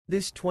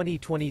This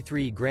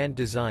 2023 Grand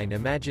Design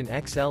Imagine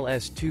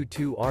XLS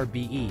 22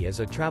 RBE is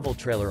a travel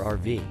trailer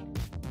RV.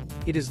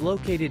 It is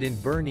located in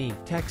Boerne,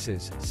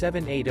 Texas,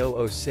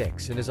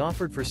 78006 and is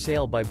offered for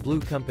sale by Blue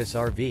Compass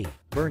RV,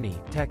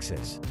 Boerne,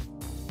 Texas.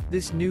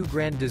 This new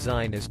Grand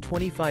Design is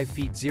 25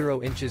 feet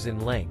 0 inches in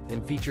length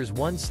and features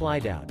 1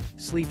 slide-out,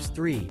 sleeps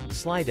 3,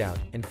 slide-out,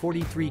 and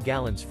 43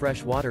 gallons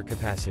fresh water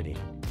capacity.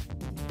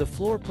 The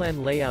floor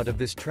plan layout of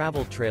this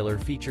travel trailer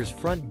features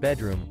front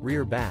bedroom,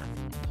 rear bath.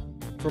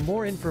 For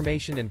more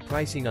information and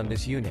pricing on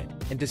this unit,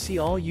 and to see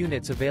all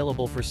units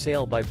available for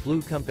sale by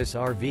Blue Compass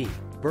RV,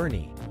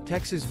 Boerne,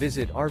 Texas,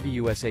 visit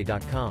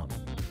RVUSA.com.